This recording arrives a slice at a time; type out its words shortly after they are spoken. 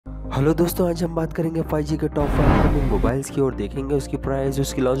Hello दोस्तों, आज हम बात करेंगे 5G के टॉप 5 अपकमिंग मोबाइल्स की और देखेंगे उसकी प्राइस,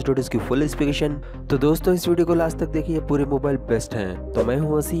 उसकी लॉन्च डेट, उसकी फुल स्पेसिफिकेशन। तो दोस्तों इस वीडियो को लास्ट तक देखिए, पूरे मोबाइल बेस्ट हैं। तो मैं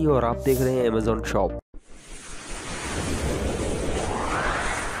हूं असी और आप देख रहे हैं अमेजॉन शॉप।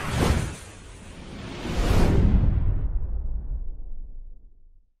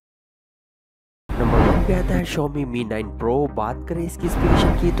 नंबर 1 पे आता है Xiaomi Mi 9 Pro। बात करें इसकी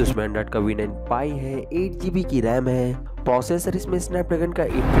स्पेसिफिकेशन की तो इसमें एंड्रॉइड का V9 पाई है, 8GB की रैम है। प्रोसेसर इसमें स्नैपड्रैगन का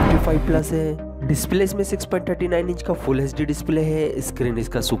 855 प्लस है। डिस्प्ले इसमें 6.39 इंच का फुल HD डिस्प्ले है। स्क्रीन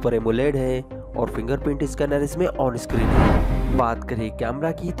इसका सुपर एमोलेड है और फिंगरप्रिंट स्कैनर इसमें ऑन स्क्रीन है। बात करें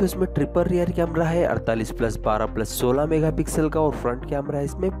कैमरा की तो इसमें ट्रिपल रियर कैमरा है 48 प्लस 12 प्लस 16 मेगापिक्सल का और फ्रंट कैमरा है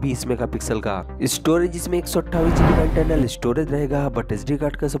इसमें 20 मेगापिक्सल का। स्टोरेज इसमें 128GB का इंटरनल स्टोरेज रहेगा, बट SD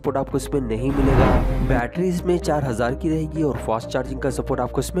कार्ड का सपोर्ट आपको इसमें नहीं मिलेगा। बैटरी इसमें 4000 की रहेगी और फास्ट चार्जिंग का सपोर्ट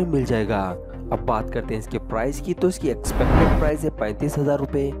आपको इसमें मिल जाएगा। अब बात करते हैं इसके प्राइस की तो इसकी एक्सपेक्टेड प्राइस है 35,000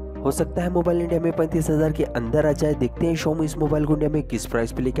 रुपए। हो सकता है मोबाइल इंडिया में 35,000 के अंदर आ जाए। देखते हैं Xiaomi इस मोबाइल को इंडिया में किस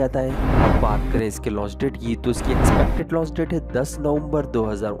प्राइस पे लेके आता है। अब बात करें इसके लॉन्च डेट की तो इसकी एक्सपेक्टेड लॉन्च डेट है 10 नवंबर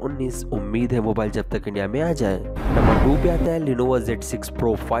 2019। उम्मीद है मोबाइल जब तक इंडिया में आ जाए। नंबर 2 पे आता है Lenovo Z6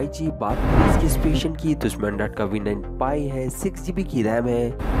 Pro 5G। बात करें इसकी स्पेसिफिकेशन की तो इसमें एंड्रॉइड का V9 पाई है, 6GB की रैम है।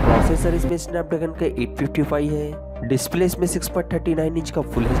 प्रोसेसर इसमें स्नैपड्रैगन का 855 है। डिस्प्ले इसमें 6.39 इंच का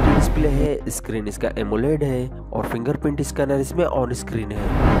फुल HD डिस्प्ले है। स्क्रीन इसका एमोलेड है और फिंगरप्रिंट स्कैनर इसमें ऑन स्क्रीन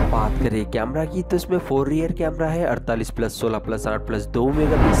है। बात करें कैमरा की तो इसमें 4 रियर कैमरा है 48 प्लस 16 प्लस 8 प्लस 2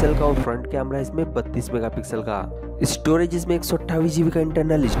 मेगापिक्सल का और फ्रंट कैमरा इसमें 32 मेगापिक्सल का। स्टोरेज इसमें 128GB का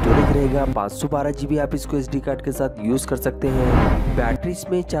इंटरनल स्टोरेज रहेगा। 512GB आप इसको SD कार्ड के साथ यूज कर सकते हैं। बैटरी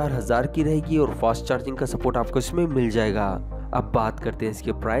इसमें 4000 की रहेगी और फास्ट चार्जिंग का सपोर्ट आपको इसमें मिल जाएगा। अब बात करते हैं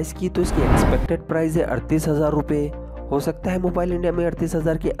इसके प्राइस की तो इसकी एक्सपेक्टेड प्राइस है 38,000 रुपए। हो सकता है मोबाइल इंडिया में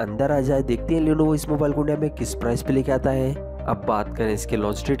 38,000 के अंदर आ जाए। देखते हैं Lenovo इस मोबाइल को इंडिया में किस प्राइस पे लेके आता है। अब बात करें इसके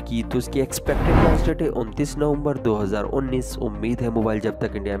लॉन्च डेट की तो इसकी एक्सपेक्टेड लॉन्च डेट है 29 नवंबर 2019। उम्मीद है मोबाइल जब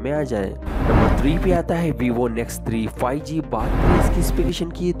तक इंडिया में आ जाए। नंबर 3 पे आता है Vivo Nex 3 5G। बात करें इसकी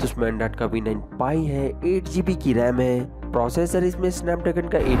स्पेसिफिकेशन की तो इसमें एंड्रॉइड का V9 पाई है, 8GB की रैम है। प्रोसेसर इसमें स्नैपड्रैगन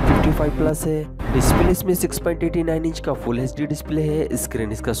का 855 प्लस है। डिस्प्ले इसमें 6.89 इंच का फुल HD डिस्प्ले है।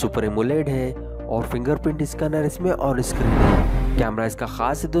 स्क्रीन इसका सुपर एमोलेड है और फिंगरप्रिंट स्कैनर इसमें ऑन स्क्रीन है। कैमरा इसका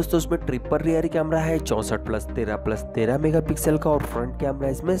खास है दोस्तों, इसमें ट्रिपल रियर कैमरा है 64 प्लस 13 प्लस 13 मेगापिक्सल का और फ्रंट कैमरा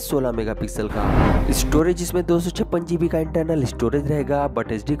इसमें 16 मेगापिक्सल का। स्टोरेज इसमें 256GB का इंटरनल स्टोरेज रहेगा,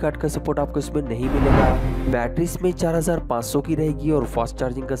 बट SD कार्ड का सपोर्ट आपको इसमें नहीं मिलेगा। बैटरी इसमें 4500 की रहेगी और फास्ट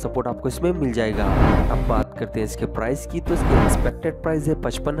चार्जिंग का सपोर्ट आपको इसमें मिल जाएगा। अब बात करते हैं इसके प्राइस की तो इसकी एक्सपेक्टेड प्राइस है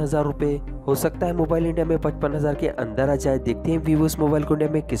 55,000 रुपए। हो सकता है मोबाइल इंडिया में 55,000 के अंदर आ जाए। देखते हैं Vivo इस मोबाइल को इंडिया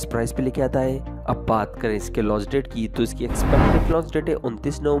में किस प्राइस पे लेके आता है। अब बात करें इसके लॉन्च डेट की तो इसकी एक्सपेक्टेड लॉन्च डेट है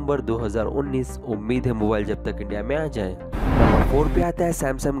 29 नवंबर 2019। उम्मीद है मोबाइल जब तक इंडिया में आ जाए। नंबर 4 पे आता है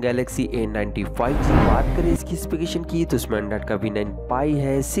Samsung Galaxy A90 5G। बात करें इसकी स्पेसिफिकेशन की तो इसमें एंड्रॉइड का V9 पाई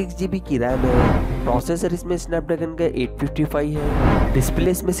है, 6GB की रैम है। प्रोसेसर इसमें स्नैपड्रैगन का 855 है।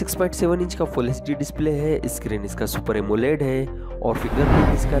 डिस्प्ले इसमें 6.7 इंच का फुल HD डिस्प्ले है। स्क्रीन इसका सुपर एमोलेड है और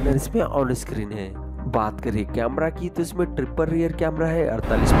फिंगरप्रिंट स्कैनर इसमें ऑन स्क्रीन है। बात करें कैमरा की तो इसमें ट्रिपल रियर कैमरा है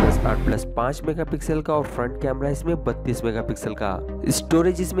 48 प्लस 8 प्लस 5 मेगापिक्सल का और फ्रंट कैमरा इसमें 32 मेगापिक्सल का।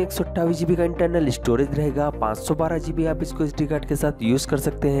 स्टोरेज इसमें 128GB का इंटरनल स्टोरेज रहेगा। 512GB आप इसको SD कार्ड के साथ यूज कर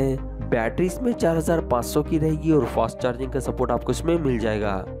सकते हैं। बैटरी इसमें 4500 की रहेगी और फास्ट चार्जिंग का सपोर्ट आपको इसमें मिल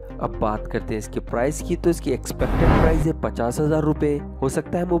जाएगा। अब बात करते हैं इसके प्राइस की तो इसकी एक्सपेक्टेड प्राइस है 50,000 रुपए। हो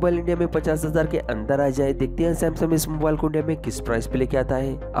सकता है मोबाइल इंडिया में 50,000 के अंदर आ जाए। देखते हैं सैमसंग इस मोबाइल को इंडिया में किस प्राइस पे लेके आता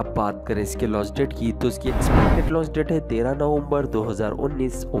है। अब बात करें इसके लॉन्च डेट की तो इसकी एक्सपेक्टेड लॉन्च डेट है 13 नवंबर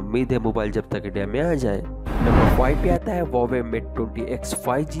 2019। उम्मीद है मोबाइल जब तक इंडिया में आ जाए। नंबर 5 पे आता है Huawei Mate 20X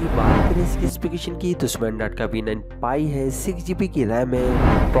 5G। बात करें इसकी स्पेसिफिकेशन की तो इसमें एंड्रॉइड का V9 पाई है, 6GB की रैम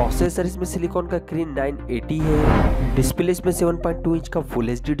है। प्रोसेसर इसमें सिलिकॉन का Kirin 980 है। डिस्प्ले इसमें 7.2 इंच का फुल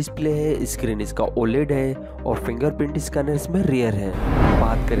HD डिस्प्ले है। स्क्रीन इसका OLED है और फिंगरप्रिंट स्कैनर इसमें रियर है।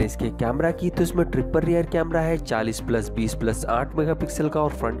 बात करें इसके कैमरा की तो इसमें ट्रिपल रियर कैमरा है 40 प्लस 20 प्लस 8 मेगापिक्सल का और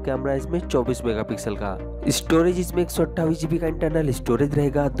फ्रंट कैमरा इसमें 24 मेगापिक्सल का। स्टोरेज इसमें 128GB का इंटरनल स्टोरेज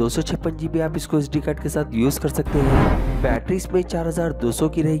रहेगा। 256GB आप इसको SD कार्ड के साथ यूज कर सकते हैं। बैटरी इसमें 4200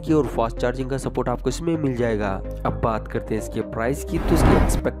 की रहेगी और फास्ट चार्जिंग का सपोर्ट आपको इसमें मिल जाएगा। अब बात करते हैं इसके प्राइस की तो इसकी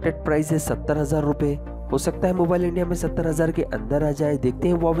एक्सपेक्टेड प्राइस है 70,000 रुपए। हो सकता है मोबाइल इंडिया में 70,000 के अंदर आ जाए। देखते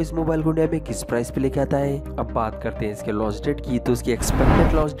हैं Huawei इस मोबाइल को इंडिया में किस प्राइस पे लेके आता है। अब बात करते हैं इसके लॉन्च डेट की तो इसकी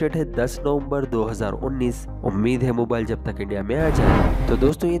एक्सपेक्टेड लॉन्च डेट है 10 नवंबर 2019। उम्मीद है मोबाइल जब तक इंडिया में आ जाए। तो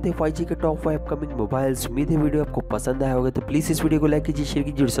दोस्तों ये थे 5G के टॉप 5 अपकमिंग मोबाइल्स। उम्मीद है वीडियो आपको पसंद आया होगा। तो प्लीज इस वीडियो को लाइक कीजिए, शेयर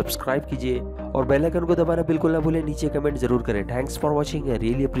कीजिए और सब्सक्राइब कीजिए और बेल आइकन को दबाना बिल्कुल ना भूलें। नीचे कमेंट जरूर करें। Thanks for watching, I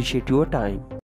really appreciate your time.